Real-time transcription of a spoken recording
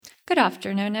Good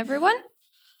afternoon, everyone.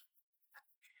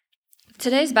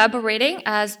 Today's Bible reading,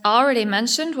 as already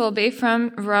mentioned, will be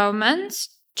from Romans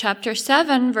chapter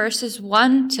 7, verses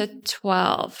 1 to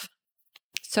 12.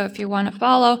 So if you want to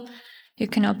follow, you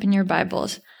can open your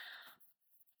Bibles.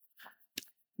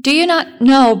 Do you not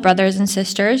know, brothers and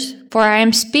sisters, for I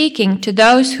am speaking to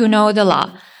those who know the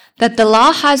law, that the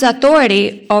law has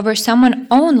authority over someone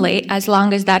only as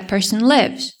long as that person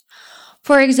lives?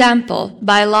 For example,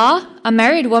 by law, a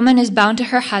married woman is bound to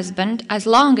her husband as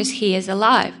long as he is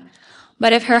alive.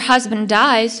 But if her husband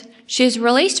dies, she is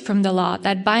released from the law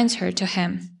that binds her to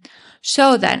him.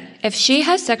 So then, if she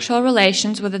has sexual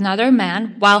relations with another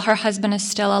man while her husband is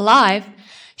still alive,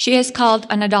 she is called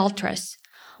an adulteress.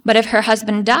 But if her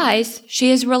husband dies, she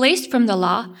is released from the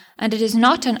law, and it is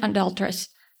not an adulteress,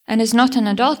 and is not an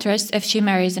adulteress if she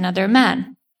marries another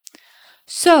man.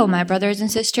 So, my brothers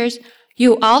and sisters,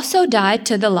 you also died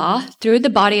to the law through the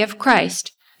body of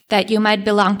Christ, that you might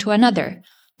belong to another,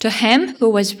 to him who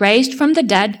was raised from the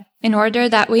dead, in order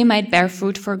that we might bear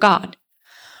fruit for God.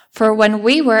 For when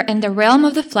we were in the realm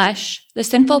of the flesh, the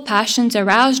sinful passions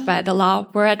aroused by the law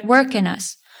were at work in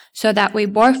us, so that we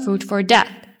bore fruit for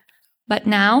death. But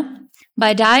now,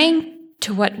 by dying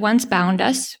to what once bound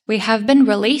us, we have been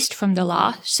released from the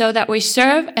law, so that we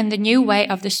serve in the new way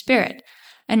of the Spirit,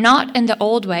 and not in the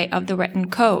old way of the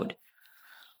written code.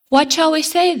 What shall we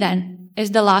say then?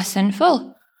 Is the law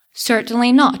sinful?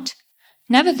 Certainly not.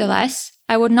 Nevertheless,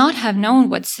 I would not have known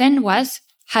what sin was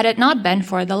had it not been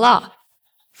for the law.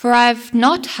 For I would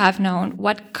not have known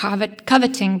what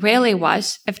coveting really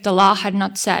was if the law had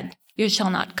not said, "You shall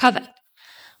not covet."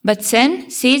 But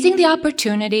sin, seizing the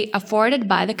opportunity afforded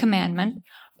by the commandment,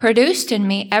 produced in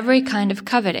me every kind of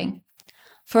coveting.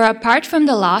 For apart from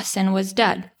the law, sin was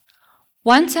dead.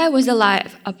 Once I was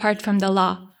alive apart from the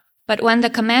law, but when the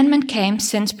commandment came,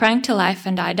 sin sprang to life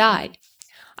and I died.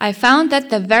 I found that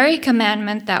the very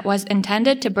commandment that was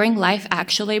intended to bring life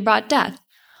actually brought death.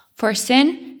 For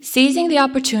sin, seizing the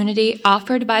opportunity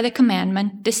offered by the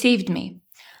commandment, deceived me,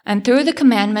 and through the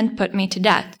commandment put me to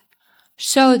death.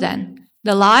 So then,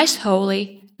 the law is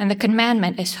holy, and the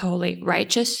commandment is holy,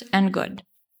 righteous, and good.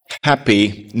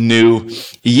 Happy New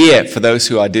Year for those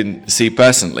who I didn't see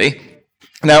personally.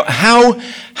 Now,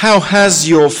 how has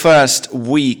your first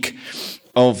week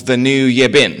of the new year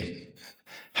been?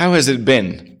 How has it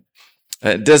been?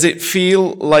 Does it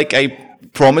feel like a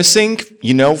promising,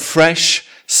 fresh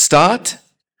start?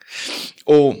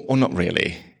 Or not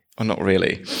really? Or not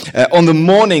really? On the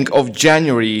morning of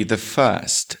January the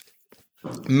 1st,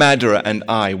 Madra and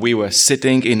I, we were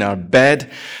sitting in our bed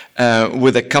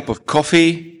with a cup of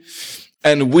coffee,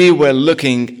 and we were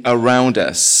looking around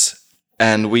us,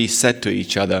 and we said to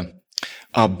each other,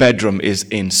 our bedroom is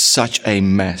in such a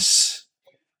mess,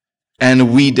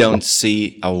 and we don't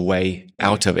see a way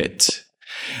out of it.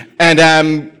 And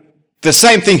the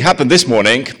same thing happened this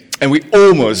morning, and we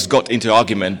almost got into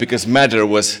argument because Madra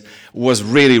was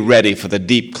really ready for the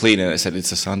deep clean, and I said,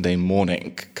 it's a Sunday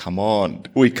morning. Come on,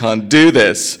 we can't do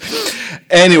this.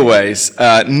 Anyways,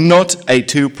 not a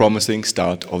too promising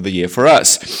start of the year for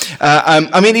us.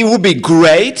 It would be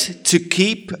great to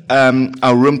keep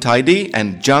our room tidy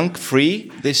and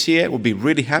junk-free this year. We'll be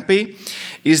really happy.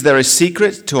 Is there a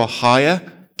secret to a higher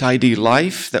tidy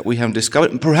life that we haven't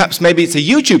discovered? Perhaps maybe it's a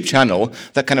YouTube channel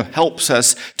that kind of helps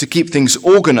us to keep things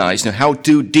organized and how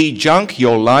to de-junk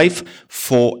your life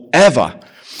forever.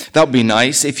 That would be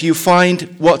nice. If you find,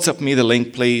 WhatsApp me the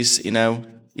link, please,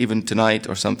 even tonight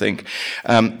or something.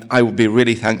 I would be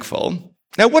really thankful.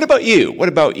 Now, what about you? What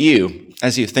about you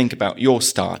as you think about your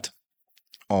start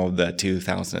of the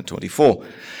 2024?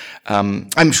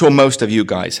 I'm sure most of you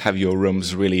guys have your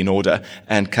rooms really in order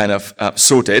and kind of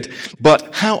sorted.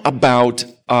 But how about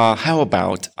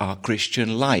our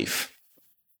Christian life?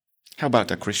 How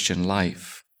about our Christian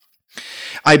life?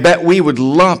 I bet we would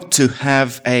love to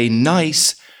have a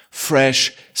nice,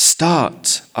 fresh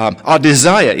start. Our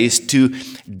desire is to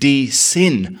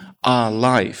de-sin our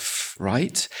life,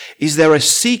 right? Is there a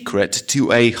secret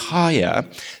to a higher,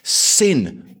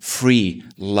 sin-free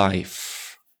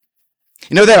life?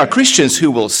 There are Christians who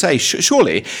will say,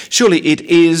 surely it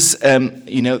is,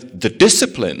 the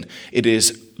discipline, it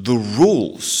is the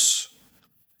rules.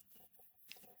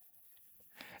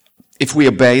 If we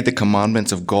obey the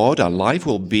commandments of God, our life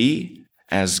will be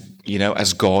as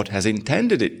God has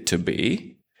intended it to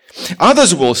be.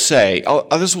 Others will say,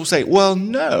 well,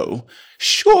 no,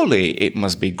 surely it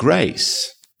must be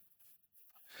grace.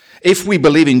 If we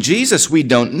believe in Jesus, we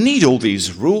don't need all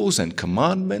these rules and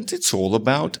commandments. It's all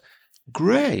about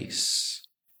grace.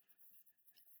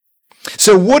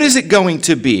 So what is it going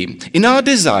to be? In our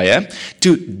desire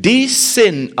to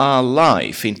de-sin our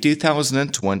life in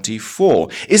 2024,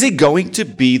 is it going to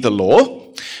be the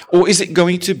law or is it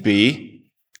going to be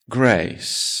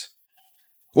grace?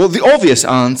 Well, the obvious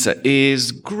answer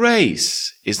is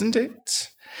grace, isn't it?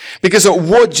 Because of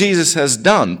what Jesus has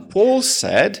done. Paul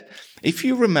said, if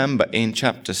you remember in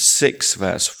chapter 6,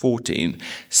 verse 14,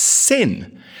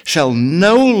 sin shall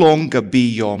no longer be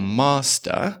your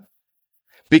master,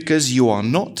 because you are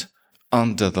not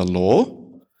under the law,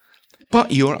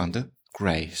 but you are under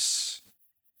grace.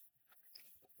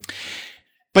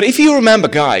 But if you remember,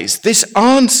 guys, this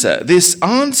answer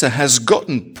has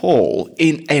gotten Paul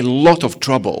in a lot of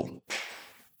trouble.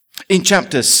 In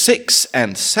chapters 6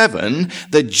 and 7,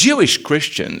 the Jewish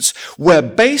Christians were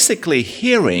basically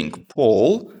hearing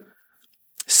Paul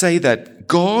say that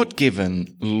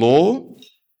God-given law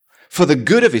for the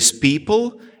good of his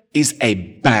people is a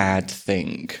bad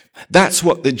thing. That's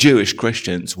what the Jewish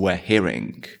Christians were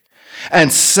hearing.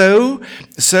 And so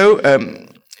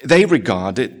they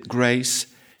regarded grace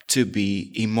to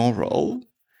be immoral.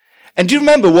 And do you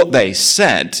remember what they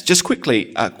said? Just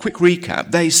quickly, a quick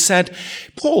recap. They said,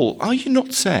 Paul, are you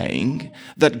not saying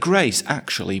that grace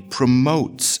actually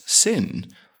promotes sin?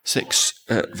 6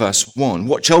 verse 1.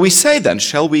 What shall we say then?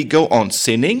 Shall we go on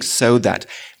sinning so that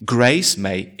grace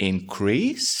may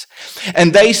increase?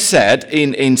 And they said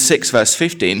in 6 verse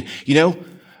 15,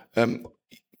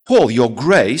 Paul, your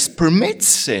grace permits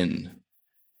sin.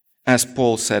 As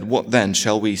Paul said, what then?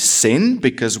 Shall we sin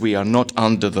because we are not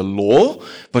under the law,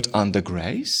 but under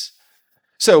grace?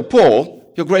 So,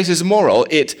 Paul, your grace is moral.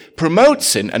 It promotes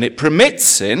sin and it permits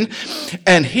sin.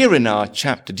 And here in our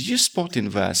chapter, did you spot in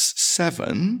verse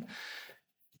 7?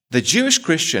 The Jewish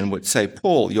Christian would say,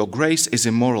 Paul, your grace is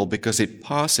immoral because it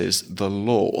passes the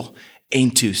law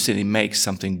into sin. It makes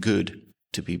something good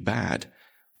to be bad.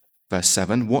 Verse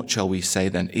 7, what shall we say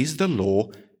then? Is the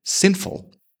law sinful?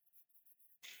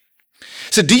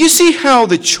 So do you see how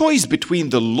the choice between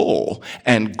the law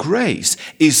and grace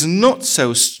is not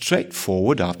so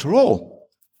straightforward after all?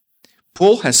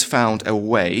 Paul has found a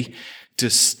way to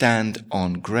stand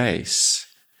on grace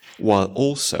while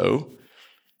also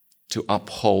to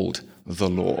uphold the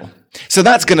law. So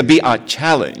that's going to be our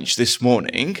challenge this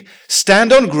morning.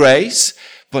 Stand on grace,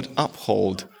 but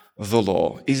uphold the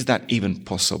law. Is that even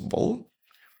possible?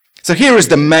 So here is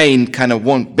the main kind of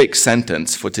one big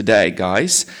sentence for today,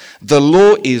 guys. The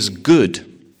law is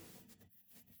good,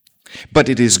 but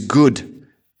it is good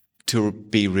to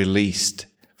be released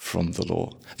from the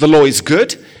law. The law is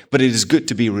good, but it is good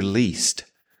to be released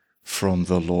from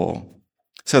the law.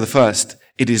 So the first,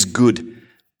 it is good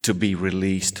to be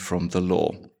released from the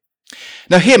law.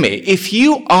 Now hear me, if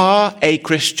you are a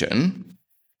Christian,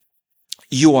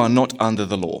 you are not under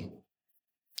the law.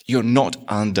 You're not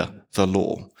under the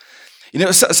law.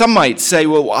 Some might say,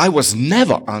 well, I was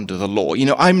never under the law.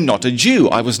 I'm not a Jew.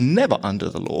 I was never under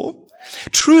the law.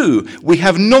 True, we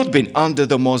have not been under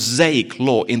the Mosaic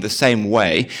law in the same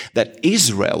way that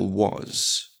Israel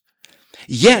was.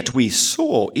 Yet we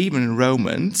saw, even in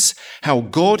Romans, how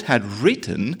God had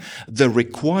written the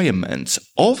requirements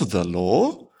of the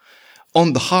law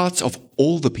on the hearts of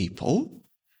all the people.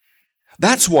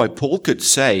 That's why Paul could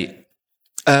say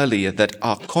earlier that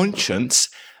our conscience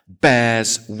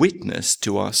bears witness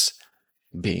to us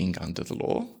being under the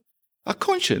law. Our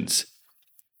conscience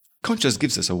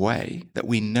gives us a way that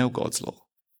we know God's law.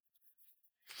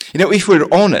 If we're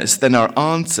honest, then our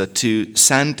answer to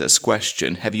Santa's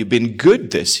question, have you been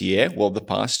good this year, the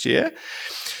past year,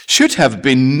 should have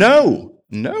been no,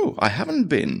 I haven't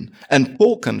been. And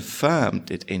Paul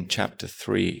confirmed it in chapter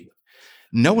 3.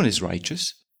 No one is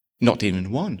righteous, not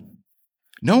even one.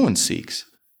 No one seeks.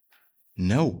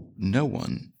 No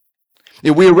one.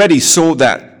 We already saw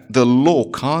that the law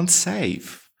can't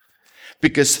save,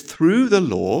 because through the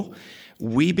law,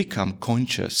 we become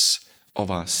conscious of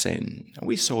our sin. And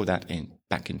we saw that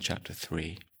back in chapter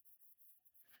 3.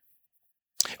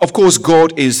 Of course,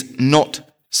 God is not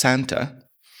Santa.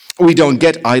 We don't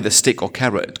get either stick or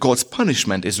carrot. God's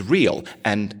punishment is real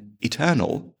and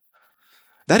eternal.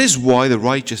 That is why the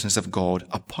righteousness of God,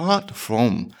 apart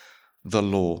from the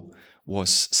law,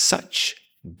 was such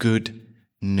good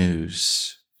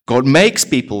news. God makes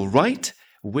people right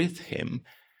with him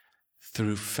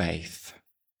through faith.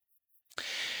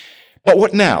 But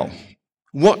what now?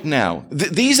 What now?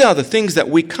 These are the things that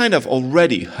we kind of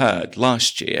already heard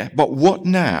last year. But what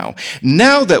now?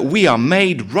 Now that we are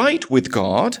made right with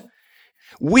God,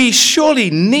 we surely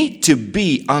need to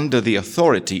be under the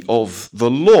authority of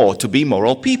the law to be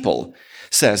moral people,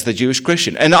 says the Jewish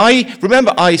Christian. And I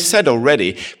remember I said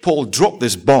already, Paul dropped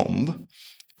this bomb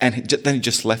And then he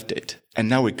just left it. And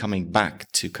now we're coming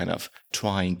back to kind of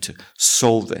trying to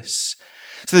solve this.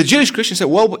 So the Jewish Christians said,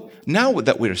 well, now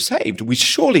that we're saved, we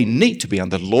surely need to be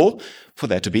under the law for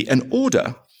there to be an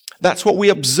order. That's what we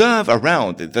observe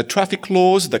around the traffic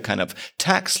laws, the kind of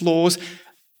tax laws,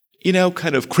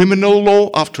 kind of criminal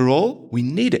law. After all, we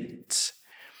need it.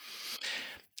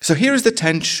 So here is the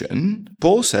tension.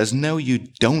 Paul says, no, you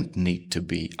don't need to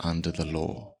be under the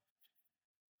law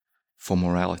for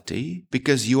morality,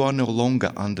 because you are no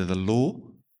longer under the law,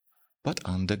 but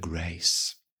under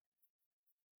grace.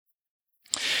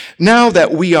 Now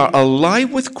that we are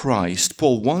alive with Christ,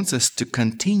 Paul wants us to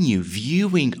continue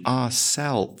viewing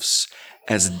ourselves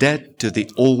as dead to the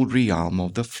old realm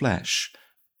of the flesh,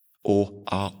 or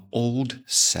our old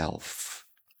self.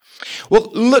 Well,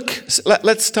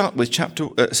 let's start with chapter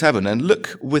 7 and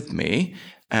look with me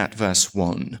at verse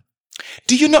 1.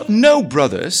 Do you not know,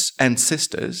 brothers and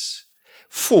sisters,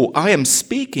 for I am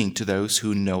speaking to those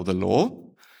who know the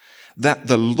law, that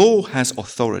the law has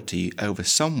authority over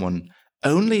someone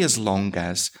only as long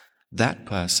as that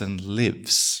person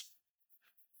lives.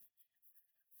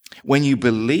 When you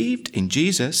believed in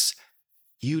Jesus,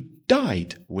 you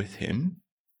died with him.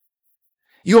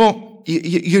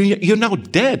 You're now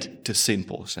dead to sin,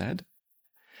 Paul said.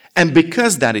 And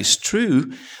because that is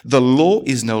true, the law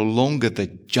is no longer the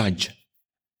judge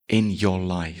in your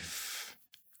life.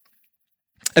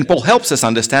 And Paul helps us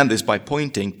understand this by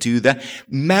pointing to the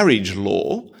marriage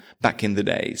law back in the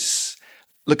days.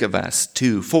 Look at verse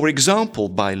 2. For example,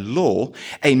 by law,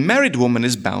 a married woman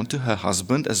is bound to her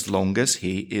husband as long as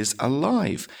he is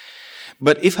alive.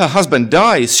 But if her husband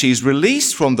dies, she is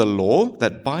released from the law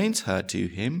that binds her to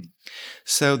him,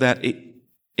 so that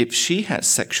if she has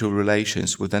sexual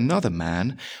relations with another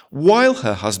man while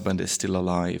her husband is still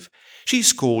alive, she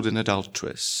is called an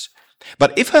adulteress.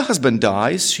 But if her husband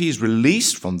dies, she is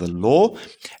released from the law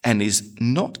and is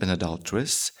not an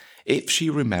adulteress if she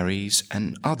remarries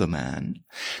another man.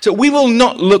 So we will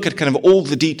not look at kind of all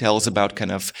the details about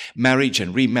kind of marriage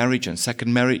and remarriage and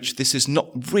second marriage. This is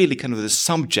not really kind of the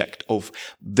subject of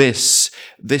this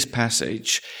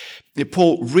passage.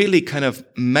 Paul really kind of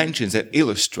mentions and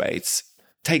illustrates,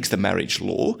 takes the marriage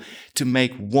law to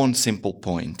make one simple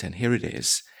point, and here it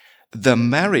is. The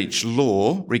marriage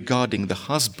law regarding the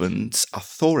husband's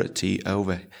authority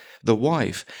over the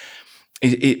wife,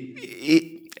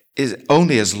 it is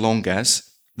only as long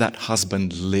as that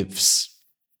husband lives.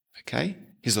 Okay?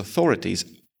 His authority is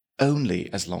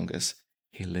only as long as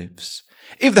he lives.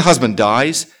 If the husband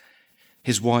dies,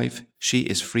 his wife, she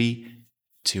is free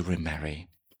to remarry.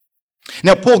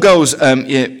 Now, Paul goes, and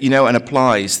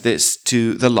applies this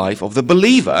to the life of the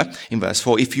believer in verse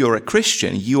 4. If you're a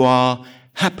Christian, you are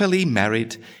happily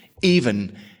married,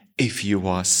 even if you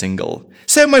are single.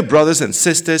 So, my brothers and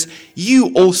sisters,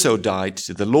 you also died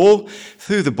to the law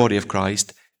through the body of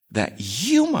Christ, that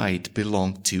you might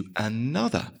belong to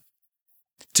another,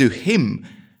 to him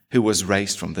who was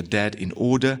raised from the dead, in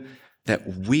order that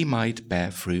we might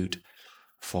bear fruit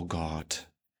for God.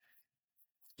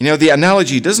 The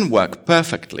analogy doesn't work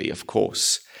perfectly, of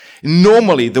course.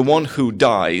 Normally, the one who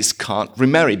dies can't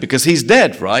remarry because he's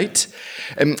dead, right?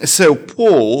 So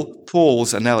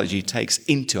Paul's analogy takes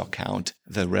into account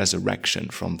the resurrection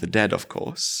from the dead, of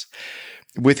course,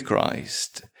 with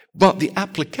Christ. But the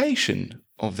application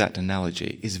of that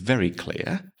analogy is very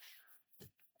clear.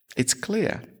 It's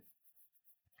clear.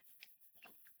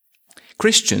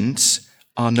 Christians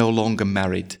are no longer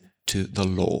married to the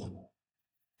law.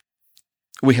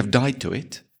 We have died to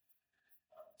it.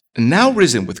 Now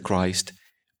risen with Christ,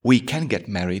 we can get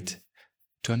married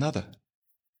to another,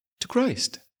 to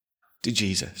Christ, to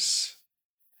Jesus.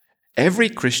 Every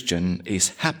Christian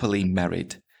is happily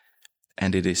married,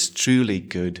 and it is truly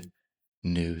good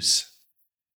news.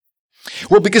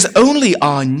 Well, because only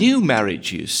our new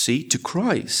marriage, you see, to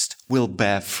Christ will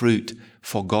bear fruit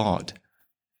for God.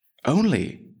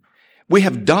 Only. We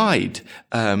have died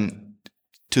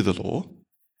to the law,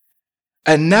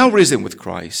 and now risen with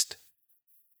Christ,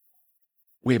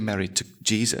 we're married to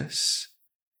Jesus.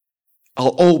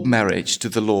 Our old marriage to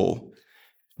the law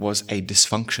was a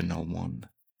dysfunctional one.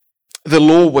 The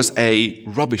law was a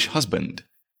rubbish husband.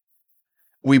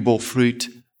 We bore fruit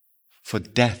for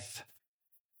death.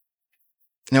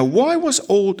 Now, why was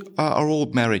our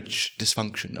old marriage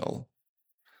dysfunctional?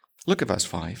 Look at verse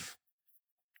 5.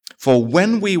 For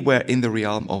when we were in the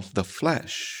realm of the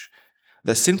flesh,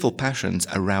 the sinful passions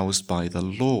aroused by the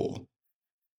law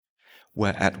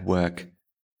were at work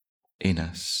in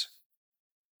us.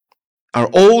 Our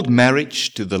old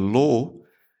marriage to the law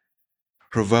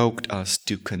provoked us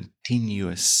to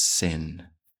continuous sin.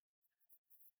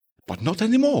 But not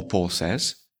anymore, Paul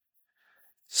says.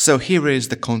 So here is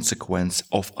the consequence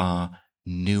of our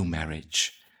new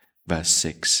marriage. Verse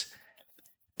 6.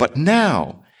 But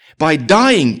now, by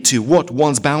dying to what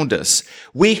once bound us,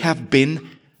 we have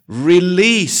been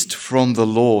released from the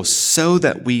law so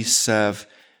that we serve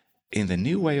in the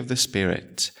new way of the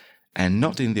Spirit and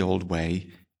not in the old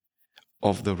way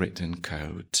of the written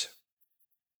code.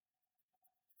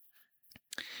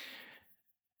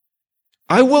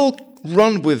 I will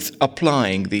run with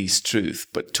applying these truths,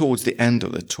 but towards the end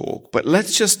of the talk. But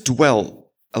let's just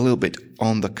dwell a little bit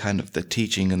on the kind of the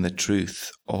teaching and the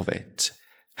truth of it.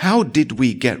 How did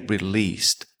we get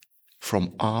released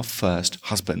from our first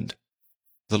husband,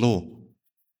 the law?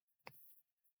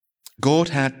 God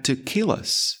had to kill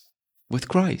us with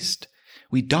Christ.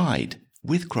 We died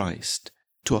with Christ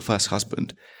to our first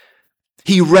husband.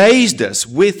 He raised us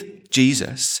with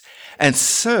Jesus, and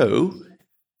so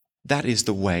that is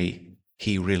the way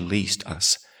he released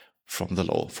us from the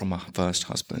law, from our first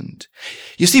husband.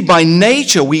 You see, by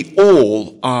nature, we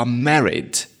all are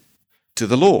married to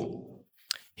the law.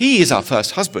 He is our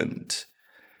first husband.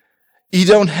 You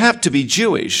don't have to be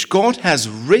Jewish. God has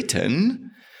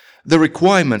written the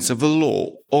requirements of the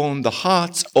law on the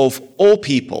hearts of all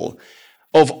people,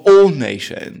 of all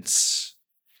nations.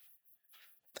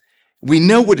 We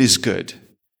know what is good.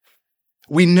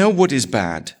 We know what is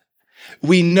bad.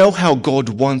 We know how God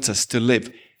wants us to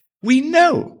live. We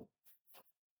know.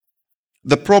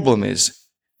 The problem is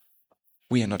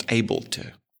we are not able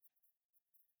to.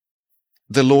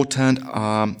 The law turned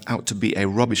out to be a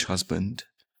rubbish husband.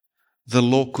 The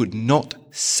law could not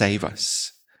save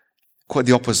us. Quite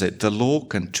the opposite. The law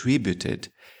contributed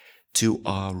to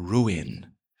our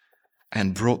ruin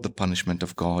and brought the punishment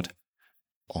of God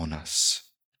on us.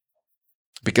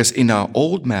 Because in our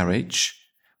old marriage,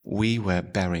 we were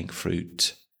bearing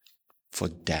fruit for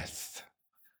death.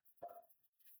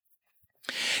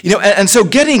 And so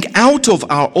getting out of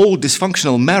our old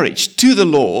dysfunctional marriage to the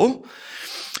law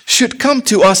should come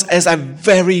to us as a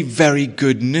very, very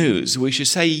good news. We should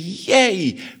say,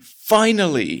 yay,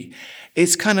 finally.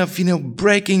 It's kind of,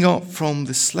 breaking up from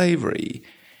the slavery.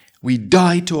 We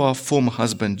died to our former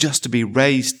husband just to be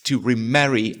raised to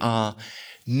remarry our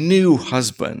new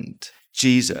husband,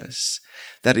 Jesus.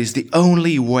 That is the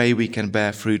only way we can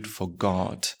bear fruit for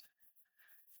God.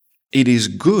 It is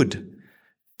good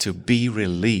to be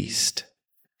released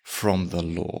from the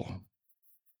law.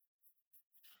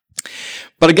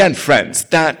 But again, friends,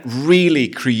 that really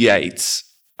creates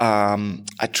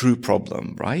a true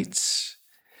problem, right?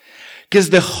 Because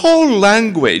the whole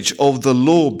language of the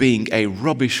law being a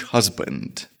rubbish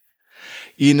husband,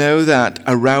 that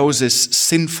arouses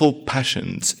sinful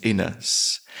passions in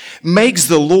us, makes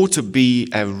the law to be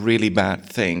a really bad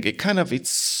thing.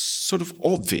 It's sort of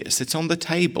obvious. It's on the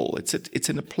table. It's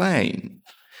in a plane.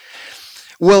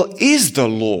 Well, is the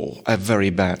law a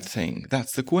very bad thing?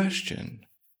 That's the question.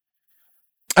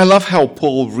 I love how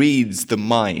Paul reads the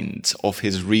minds of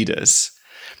his readers.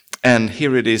 And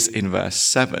here it is in verse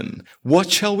 7.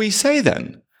 What shall we say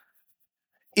then?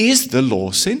 Is the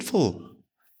law sinful?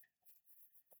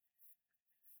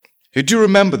 You do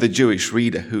remember the Jewish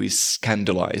reader who is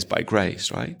scandalized by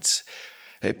grace, right?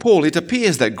 Paul, it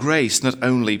appears that grace not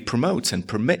only promotes and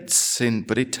permits sin,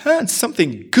 but it turns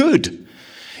something good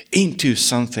into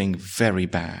something very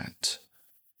bad.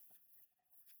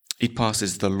 It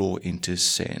passes the law into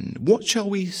sin. What shall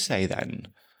we say then?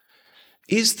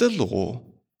 Is the law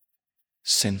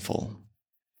sinful?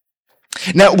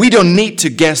 Now, we don't need to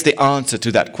guess the answer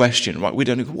to that question, right? We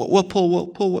don't know, well, Paul,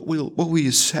 what will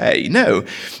you say? No.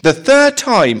 The third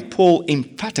time, Paul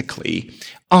emphatically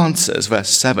answers, verse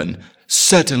 7,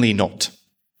 certainly not.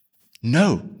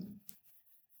 No.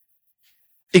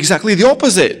 Exactly the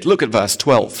opposite. Look at verse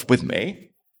 12 with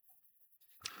me.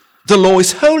 The law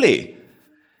is holy,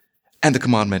 and the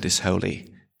commandment is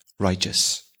holy,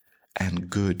 righteous, and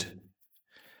good.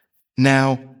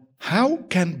 Now, how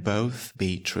can both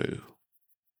be true?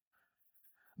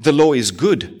 The law is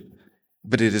good,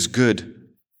 but it is good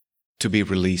to be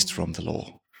released from the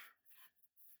law.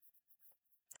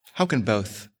 How can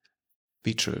both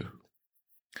be true?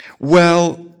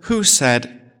 Well, who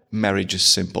said marriage is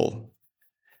simple?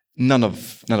 None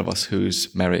of us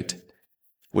who's married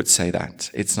would say that.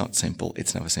 It's not simple.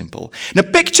 It's never simple. Now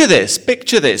picture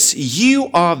this. You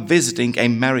are visiting a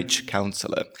marriage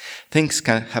counselor. Things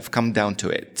have come down to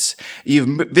it.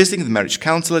 You're visiting the marriage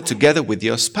counselor together with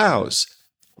your spouse.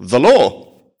 The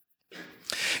law.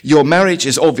 Your marriage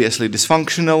is obviously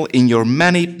dysfunctional in your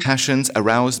many passions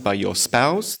aroused by your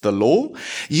spouse, the law.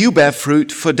 You bear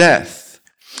fruit for death.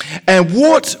 And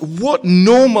what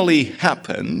normally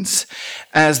happens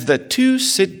as the two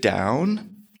sit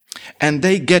down and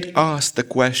they get asked the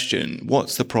question,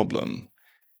 what's the problem?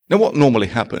 Now, what normally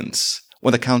happens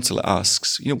when the counselor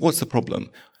asks, what's the problem?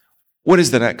 What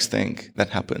is the next thing that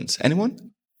happens?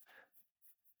 Anyone?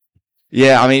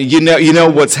 Yeah, I mean, you know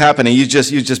what's happening. You're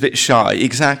just a bit shy.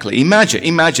 Exactly.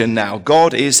 Imagine now,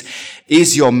 God is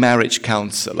your marriage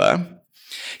counselor.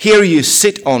 Here you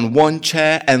sit on one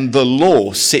chair and the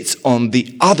law sits on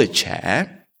the other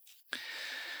chair.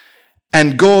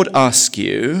 And God asks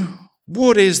you,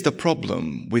 what is the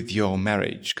problem with your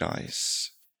marriage,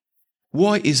 guys?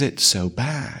 Why is it so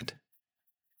bad?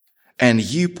 And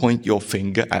you point your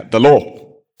finger at the law.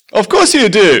 Of course you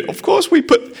do. Of course we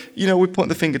point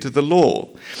the finger to the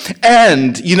law.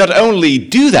 And you not only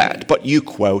do that, but you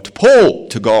quote Paul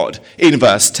to God in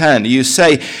verse 10. You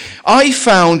say, I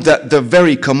found that the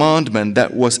very commandment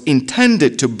that was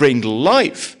intended to bring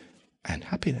life and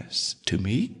happiness to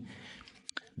me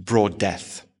brought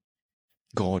death.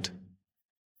 God,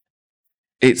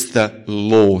 it's the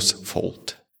law's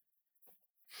fault.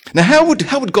 Now, how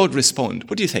would God respond?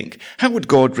 What do you think? How would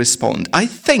God respond? I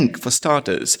think, for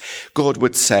starters, God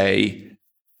would say,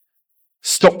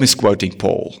 stop misquoting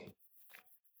Paul.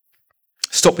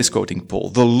 Stop misquoting Paul.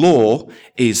 The law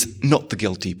is not the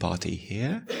guilty party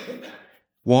here.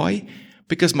 Why?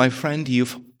 Because, my friend,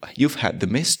 you've had the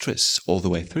mistress all the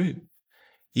way through.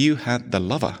 You had the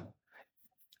lover.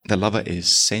 The lover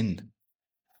is sin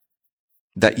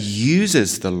that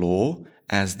uses the law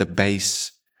as the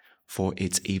base for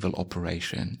its evil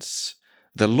operations.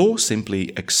 The law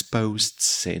simply exposed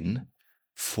sin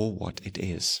for what it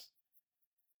is.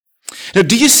 Now,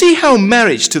 do you see how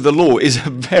marriage to the law is a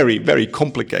very, very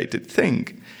complicated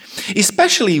thing?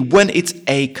 Especially when it's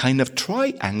a kind of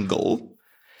triangle.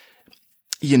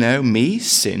 Me,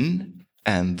 sin,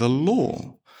 and the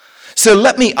law. So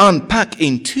let me unpack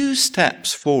in 2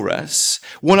 steps for us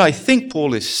what I think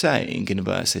Paul is saying in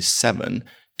verses 7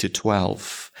 to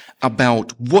 12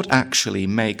 about what actually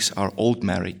makes our old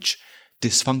marriage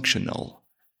dysfunctional.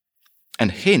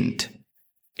 And hint,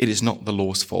 it is not the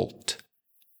law's fault.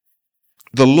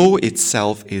 The law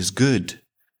itself is good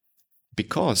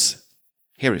because,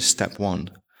 here is step 1,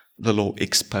 the law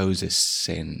exposes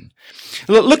sin.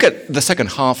 Look at the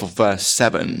second half of verse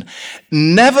 7.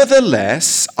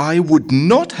 Nevertheless, I would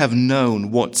not have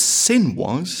known what sin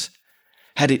was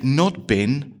had it not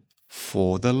been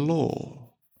for the law.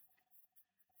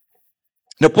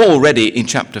 Now, Paul already in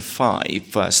chapter 5,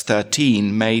 verse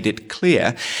 13, made it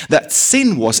clear that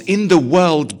sin was in the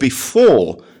world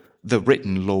before the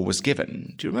written law was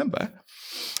given. Do you remember?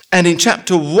 And in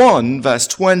chapter 1, verse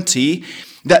 20,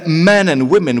 that men and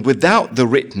women without the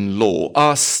written law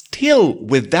are still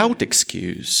without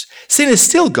excuse. Sin is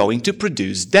still going to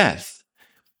produce death,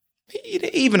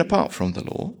 even apart from the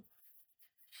law.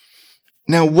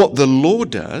 Now, what the law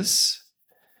does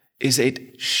is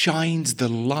it shines the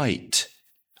light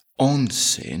on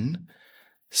sin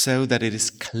so that it is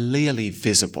clearly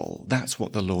visible. That's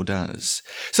what the law does.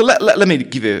 So let me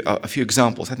give you a few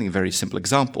examples, I think very simple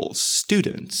examples.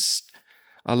 Students,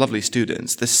 our lovely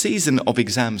students, the season of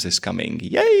exams is coming.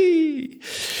 Yay!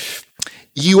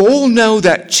 You all know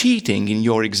that cheating in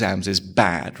your exams is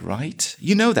bad, right?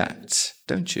 You know that,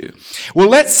 don't you? Well,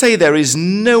 let's say there is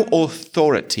no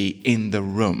authority in the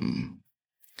room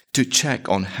to check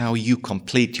on how you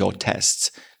complete your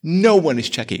tests. No one is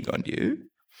checking on you.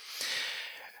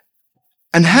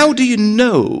 And how do you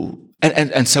know,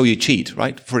 and so you cheat,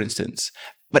 right, for instance.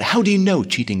 But how do you know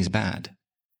cheating is bad?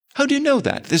 How do you know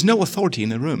that? There's no authority in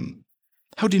the room.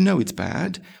 How do you know it's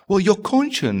bad? Well, your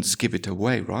conscience gives it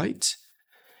away, right?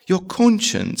 Your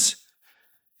conscience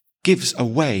gives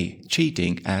away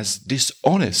cheating as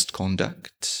dishonest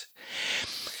conduct.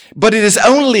 But it is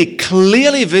only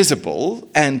clearly visible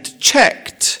and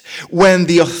checked when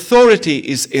the authority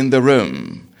is in the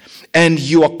room and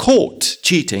you are caught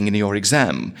cheating in your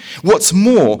exam. What's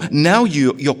more, now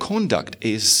your conduct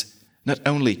is not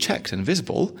only checked and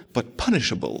visible, but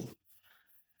punishable.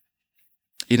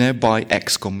 By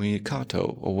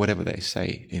excommunicato, or whatever they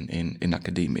say in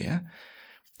academia.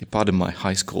 Pardon my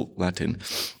high school Latin.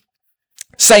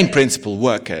 Same principle,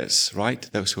 workers, right?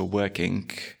 Those who are working.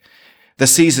 The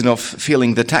season of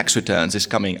filing the tax returns is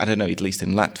coming, I don't know, at least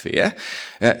in Latvia.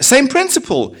 Same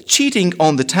principle. Cheating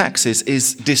on the taxes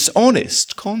is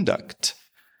dishonest conduct.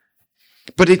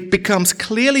 But it becomes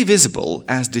clearly visible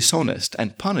as dishonest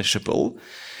and punishable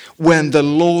when the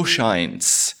law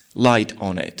shines light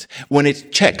on it, when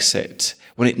it checks it,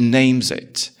 when it names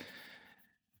it,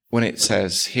 when it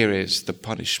says, here is the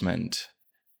punishment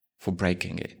for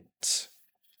breaking it.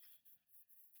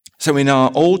 So in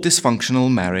our old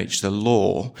dysfunctional marriage, the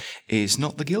law is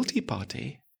not the guilty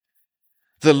party.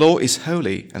 The law is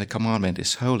holy, and the commandment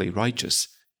is holy, righteous,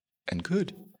 and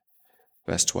good.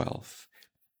 Verse 12.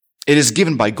 It is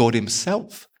given by God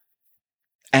himself,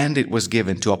 and it was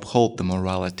given to uphold the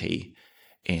morality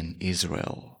in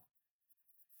Israel.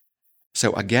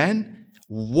 So again,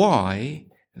 why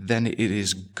then it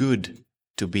is good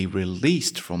to be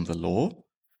released from the law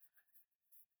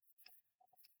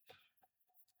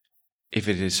if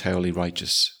it is holy,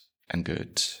 righteous, and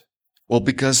good? Well,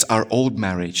 because our old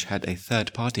marriage had a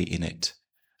third party in it,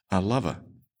 our lover,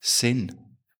 sin.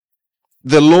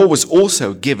 The law was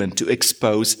also given to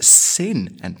expose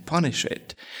sin and punish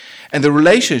it. And the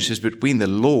relationships between the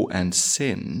law and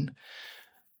sin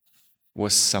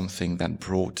was something that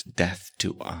brought death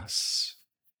to us.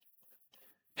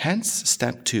 Hence,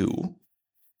 step 2,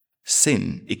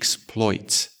 sin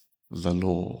exploits the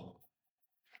law.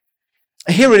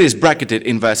 Here it is bracketed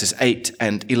in verses 8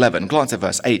 and 11. Glance at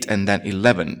verse 8 and then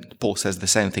 11. Paul says the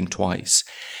same thing twice.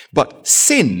 But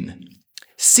sin,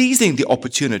 seizing the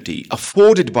opportunity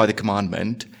afforded by the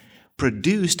commandment,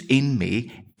 produced in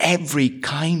me every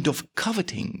kind of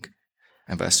coveting.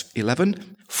 And verse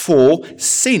 11, for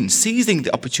sin, seizing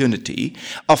the opportunity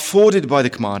afforded by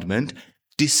the commandment,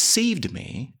 deceived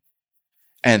me,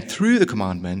 and through the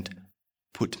commandment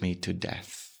put me to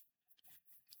death.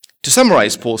 To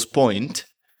summarize Paul's point,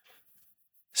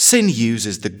 sin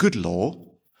uses the good law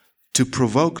to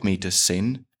provoke me to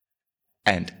sin,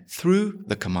 and through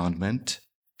the commandment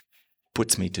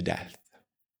puts me to death.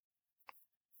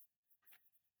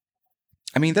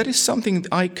 I mean, that is something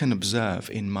that I can observe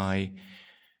in my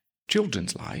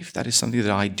children's life. That is something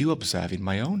that I do observe in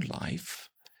my own life.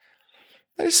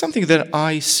 That is something that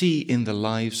I see in the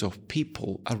lives of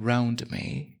people around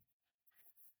me.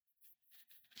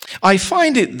 I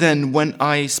find it then when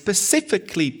I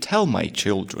specifically tell my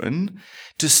children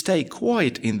to stay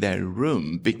quiet in their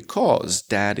room because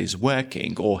dad is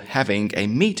working or having a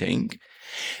meeting,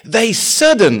 they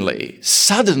suddenly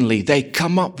they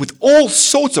come up with all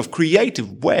sorts of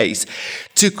creative ways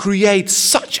to create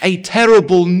such a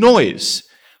terrible noise.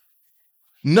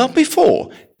 Not before,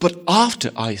 but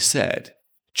after I said,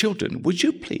 children, would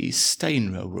you please stay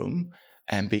in your room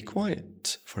and be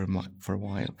quiet for a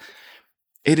while?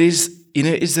 It is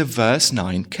a verse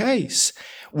 9 case.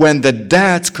 When the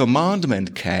dad's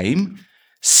commandment came,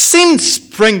 sin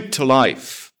sprang to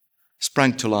life.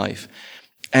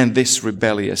 And this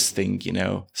rebellious thing,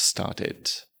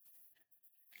 started.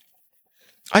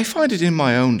 I find it in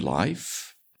my own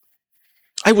life.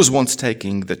 I was once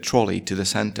taking the trolley to the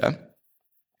center.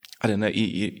 I don't know,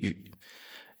 you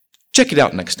check it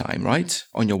out next time, right?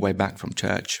 On your way back from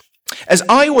church. As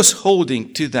I was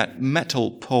holding to that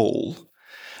metal pole,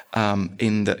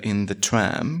 in the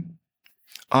tram,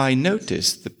 I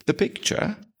noticed the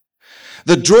picture.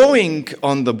 The drawing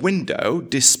on the window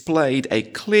displayed a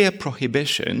clear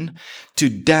prohibition to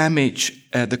damage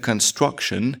the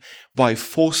construction by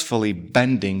forcefully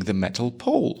bending the metal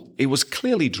pole. It was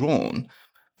clearly drawn.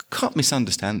 Can't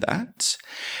misunderstand that.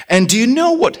 And do you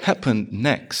know what happened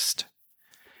next?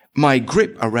 My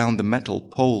grip around the metal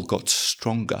pole got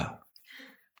stronger,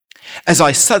 as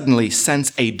I suddenly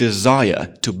sense a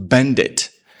desire to bend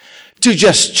it, to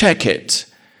just check it.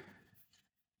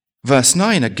 Verse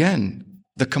 9 again,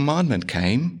 the commandment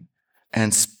came,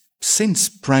 and sin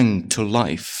sprang to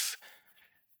life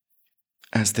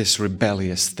as this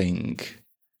rebellious thing.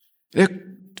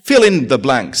 Fill in the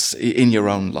blanks in your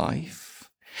own life.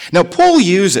 Now,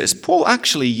 Paul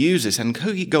actually uses, and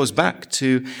he goes back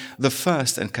to the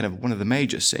first and kind of one of the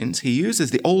major sins, he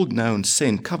uses the old known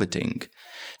sin, coveting,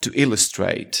 to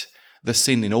illustrate the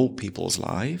sin in all people's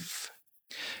life.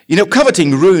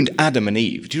 Coveting ruined Adam and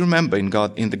Eve. Do you remember in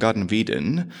the Garden of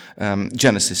Eden,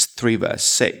 Genesis 3 verse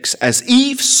 6, as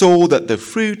Eve saw that the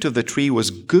fruit of the tree was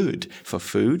good for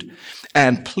food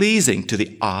and pleasing to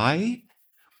the eye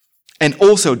and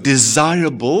also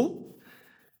desirable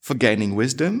for gaining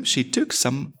wisdom, she took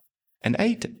some and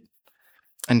ate it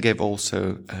and gave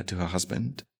also to her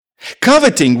husband.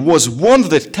 Coveting was one of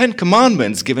the 10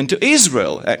 commandments given to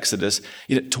Israel, Exodus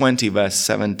 20 verse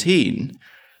 17.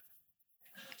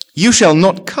 You shall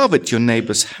not covet your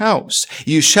neighbor's house.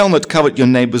 You shall not covet your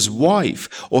neighbor's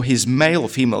wife or his male or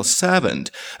female servant,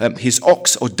 his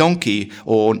ox or donkey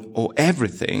or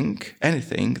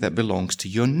anything that belongs to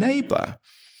your neighbor.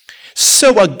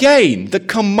 So again, the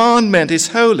commandment is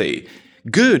holy,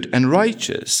 good and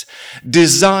righteous,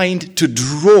 designed to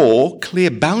draw clear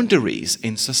boundaries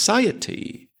in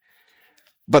society.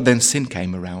 But then sin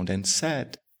came around and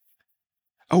said,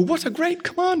 oh, what a great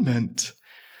commandment.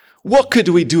 What could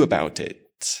we do about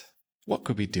it? What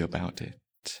could we do about it?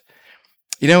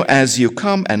 As you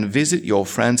come and visit your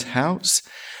friend's house,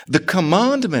 The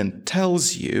commandment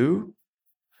tells you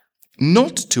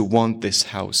not to want this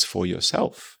house for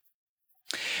yourself.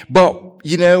 But,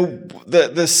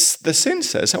 the sin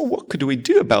says, oh, what could we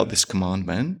do about this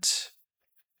commandment?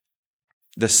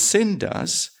 The sin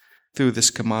does, through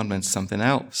this commandment, something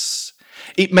else.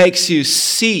 It makes you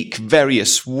seek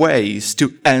various ways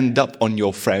to end up on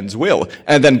your friend's will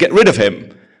and then get rid of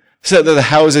him so that the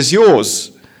house is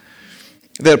yours.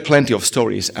 There are plenty of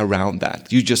stories around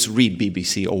that. You just read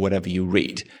BBC or whatever you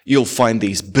read. You'll find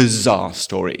these bizarre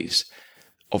stories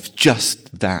of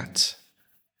just that.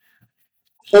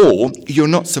 Or you're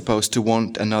not supposed to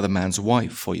want another man's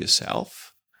wife for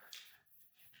yourself.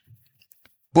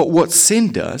 But what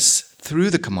sin does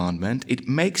through the commandment, it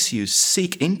makes you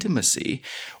seek intimacy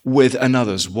with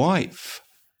another's wife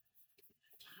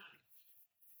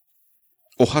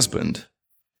or husband,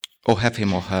 or have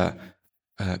him or her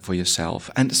for yourself.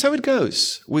 And so it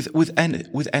goes with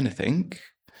anything.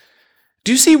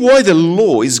 Do you see why the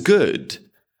law is good?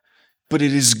 But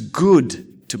it is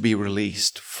good to be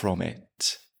released from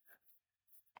it.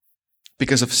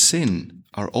 Because of sin,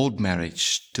 our old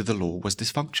marriage to the law was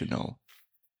dysfunctional.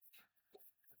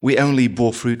 We only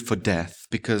bore fruit for death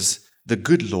because the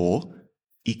good law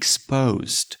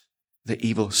exposed the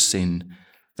evil sin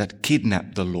that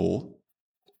kidnapped the law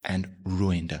and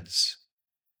ruined us.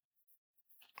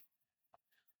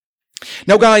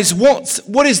 Now, guys,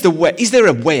 what is the way? Is there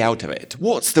a way out of it?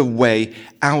 What's the way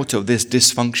out of this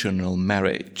dysfunctional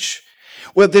marriage?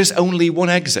 Well, there's only one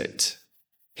exit.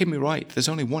 Hear me right. There's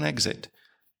only one exit.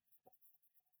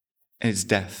 And it's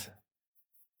death.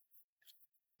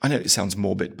 I know it sounds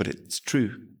morbid, but it's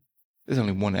true. There's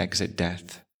only one exit,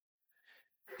 death.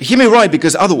 Hear me right,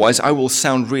 because otherwise I will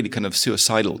sound really kind of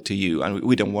suicidal to you, and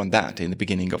we don't want that in the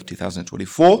beginning of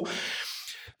 2024.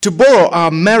 To borrow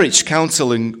our marriage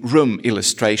counseling room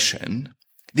illustration,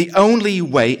 the only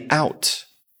way out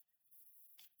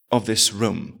of this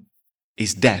room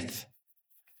is death.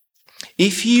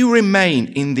 If you remain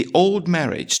in the old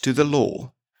marriage to the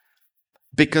law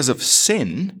because of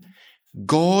sin,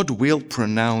 God will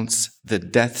pronounce the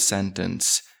death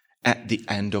sentence at the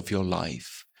end of your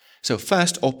life. So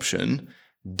first option,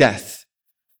 death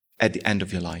at the end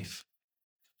of your life.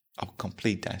 Or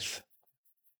complete death.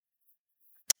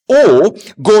 Or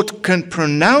God can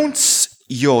pronounce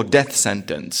your death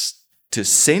sentence to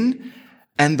sin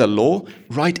and the law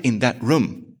right in that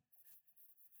room.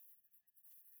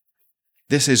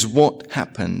 This is what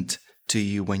happened to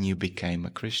you when you became a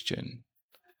Christian.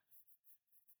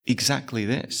 Exactly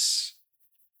this.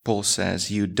 Paul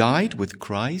says, you died with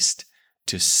Christ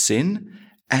to sin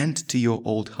and to your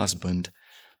old husband,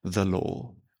 the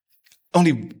law.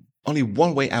 Only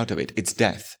one way out of it, it's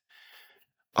death.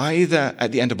 Either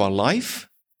at the end of our life,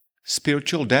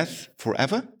 spiritual death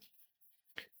forever,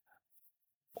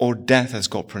 or death as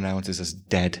God pronounces as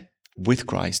dead with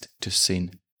Christ to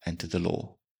sin and to the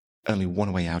law. Only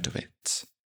one way out of it.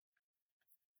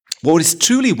 What is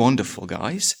truly wonderful,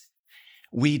 guys,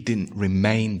 we didn't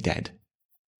remain dead.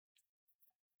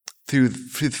 Through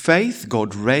faith,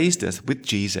 God raised us with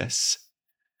Jesus.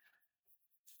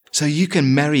 So you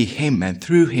can marry him and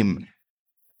through him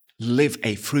live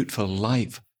a fruitful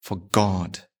life for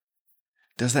God.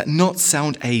 Does that not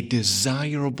sound a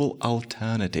desirable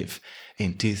alternative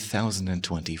in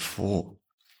 2024?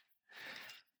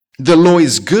 The law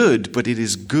is good, but it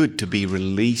is good to be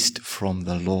released from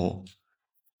the law.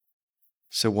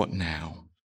 So what now?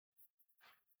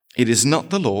 It is not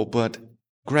the law, but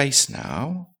grace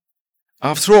now.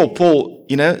 After all, Paul,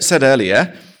 said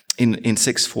earlier in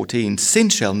 6:14, sin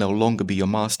shall no longer be your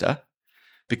master,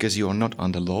 because you are not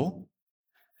under law,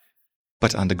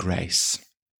 but under grace.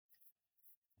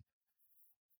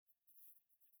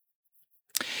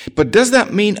 But does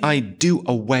that mean I do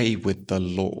away with the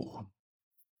law?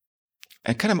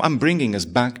 And I'm bringing us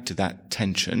back to that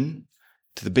tension,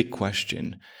 to the big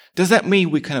question. Does that mean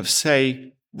we kind of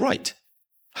say, right,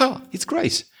 it's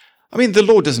grace. I mean, the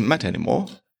law doesn't matter anymore.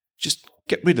 Just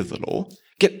get rid of the law.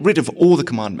 Get rid of all the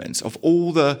commandments, of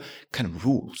all the kind of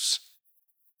rules.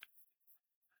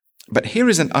 But here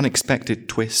is an unexpected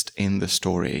twist in the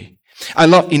story. I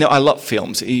love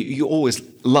films. You always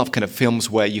love kind of films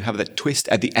where you have that twist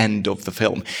at the end of the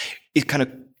film. It kind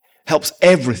of helps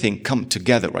everything come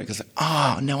together, right? It's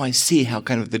like, now I see how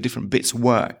kind of the different bits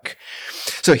work.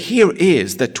 So here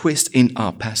is the twist in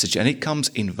our passage, and it comes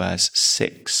in verse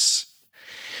 6.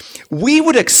 We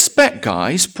would expect,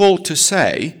 guys, Paul to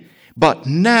say, but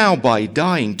now by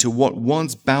dying to what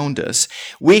once bound us,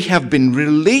 we have been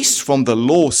released from the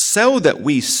law so that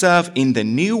we serve in the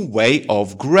new way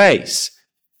of grace.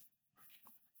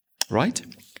 Right?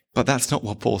 But that's not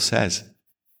what Paul says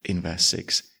in verse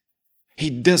 6. He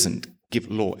doesn't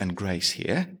give law and grace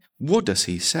here. What does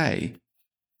he say?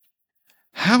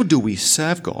 How do we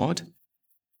serve God?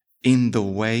 In the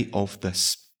way of the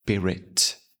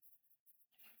Spirit.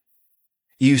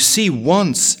 You see,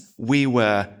 once we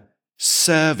were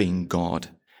serving God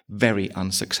very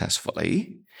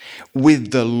unsuccessfully,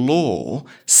 with the law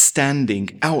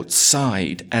standing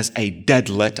outside as a dead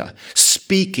letter,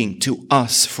 speaking to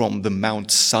us from the Mount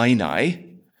Sinai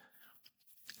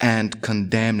and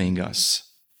condemning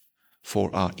us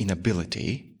for our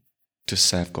inability to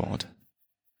serve God.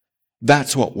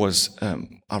 That's what was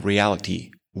our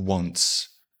reality once.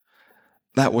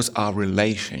 That was our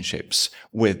relationships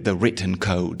with the written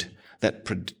code that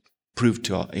proved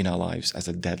in our lives as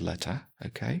a dead letter,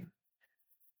 okay?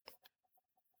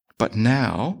 But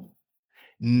now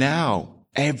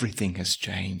everything has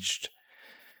changed.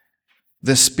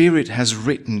 The Spirit has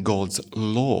written God's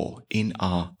law in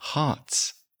our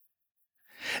hearts.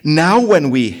 Now when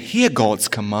we hear God's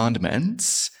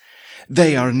commandments,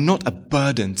 they are not a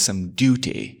burdensome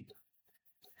duty,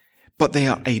 but they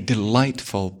are a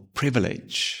delightful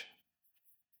privilege.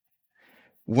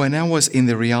 When I was in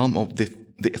the realm of the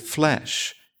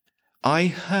flesh, I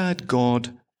heard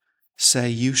God say,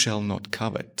 "You shall not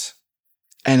covet."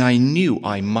 And I knew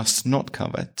I must not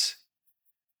covet.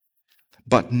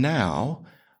 But now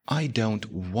I don't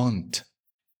want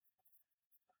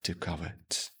to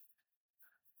covet.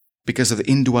 Because of the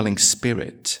indwelling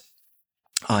Spirit,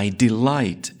 I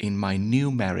delight in my new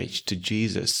marriage to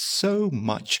Jesus so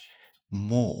much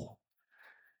more.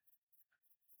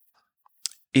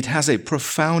 It has a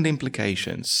profound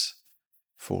implications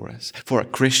for us, for a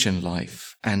Christian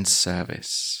life and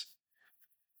service.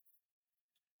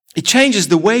 It changes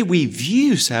the way we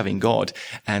view serving God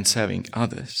and serving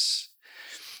others.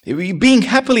 Being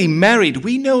happily married,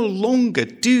 we no longer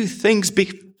do things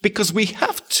because we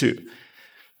have to,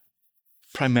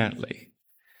 primarily,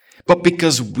 but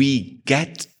because we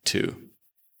get to.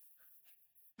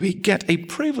 We get a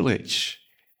privilege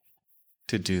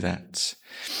to do that.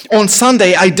 On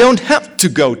Sunday, I don't have to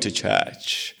go to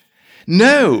church.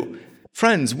 No,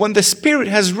 friends, when the Spirit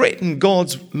has written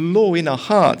God's law in our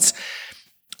hearts,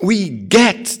 we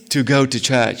get to go to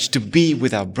church to be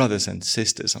with our brothers and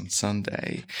sisters on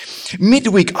Sunday.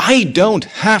 Midweek, I don't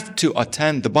have to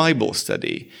attend the Bible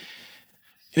study,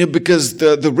 because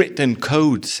the written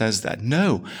code says that.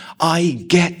 No, I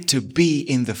get to be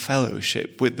in the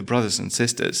fellowship with the brothers and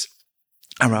sisters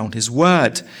around His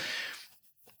Word.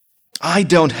 I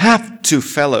don't have to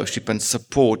fellowship and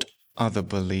support other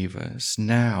believers.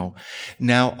 Now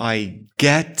I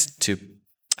get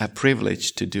a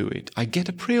privilege to do it. I get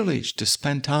a privilege to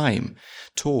spend time,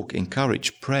 talk,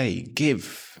 encourage, pray,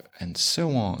 give, and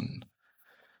so on.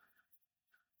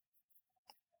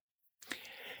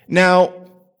 Now,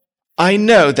 I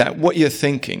know that what you're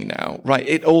thinking now, right,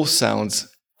 it all sounds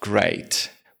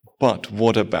great, but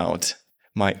what about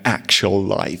my actual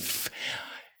life?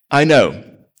 I know,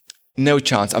 no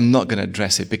chance, I'm not going to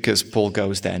address it because Paul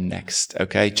goes there next,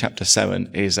 okay? Chapter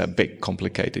 7 is a big,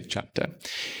 complicated chapter.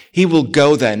 He will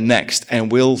go there next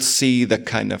and we'll see the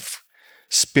kind of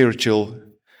spiritual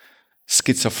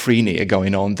schizophrenia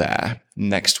going on there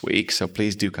next week, so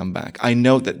please do come back. I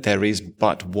know that there is,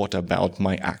 but what about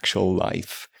my actual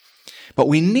life? But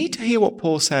we need to hear what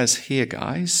Paul says here,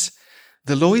 guys.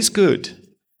 The law is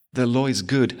good. The law is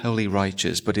good, holy,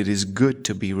 righteous, but it is good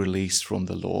to be released from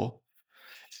the law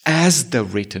as the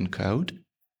written code,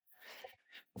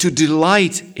 to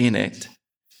delight in it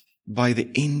by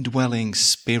the indwelling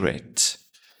Spirit,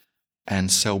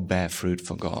 and so bear fruit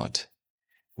for God.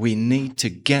 We need to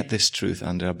get this truth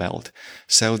under our belt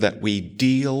so that we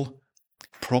deal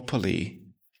properly,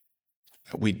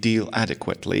 we deal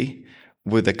adequately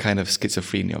with the kind of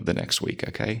schizophrenia of the next week,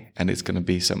 okay? And it's going to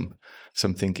be some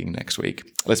thinking next week.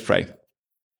 Let's pray.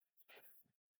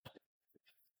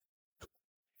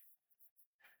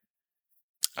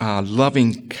 Our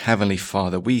loving Heavenly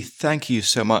Father, we thank you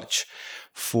so much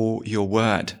for your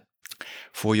word,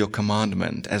 for your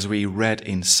commandment. As we read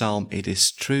in Psalm, it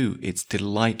is true, it's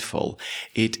delightful,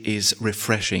 it is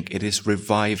refreshing, it is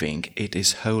reviving, it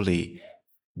is holy,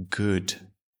 good.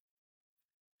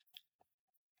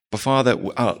 But Father,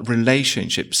 our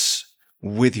relationships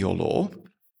with your law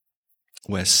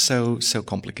were so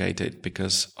complicated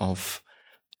because of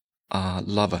our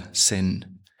lover,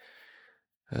 sin.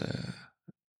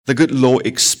 The good law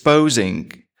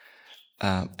exposing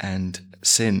and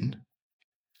sin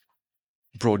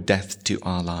brought death to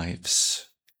our lives.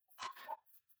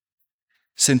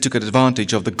 Sin took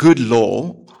advantage of the good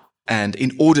law, and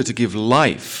in order to give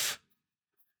life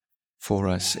for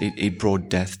us. It brought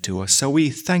death to us. So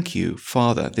we thank you,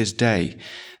 Father, this day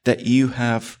that you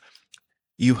have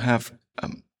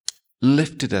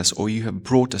lifted us, or you have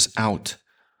brought us out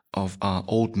of our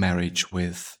old marriage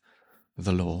with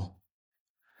the law.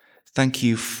 Thank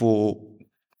you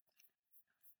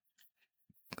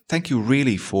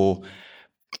really for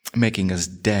making us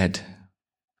dead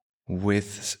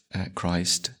with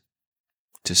Christ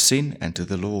to sin and to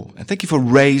the law. And thank you for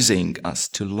raising us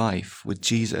to life with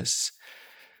Jesus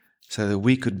so that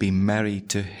we could be married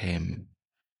to him.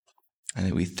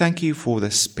 And we thank you for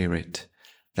the Spirit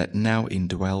that now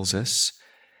indwells us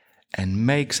and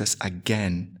makes us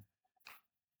again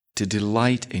to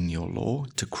delight in your law,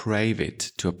 to crave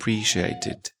it, to appreciate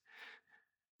it,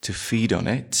 to feed on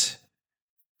it,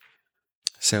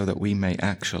 so that we may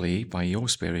actually, by your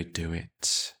Spirit, do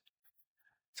it.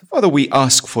 So, Father, we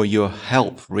ask for your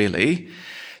help, really,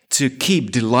 to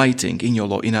keep delighting in your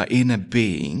law, in our inner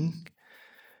being,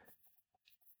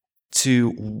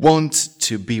 to want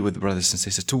to be with brothers and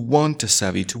sisters, to want to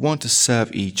serve you, to want to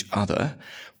serve each other.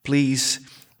 Please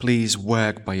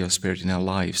work by your Spirit in our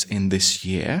lives in this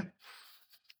year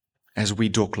as we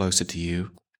draw closer to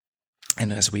you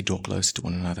and as we draw closer to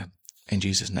one another. In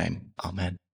Jesus' name,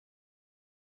 amen.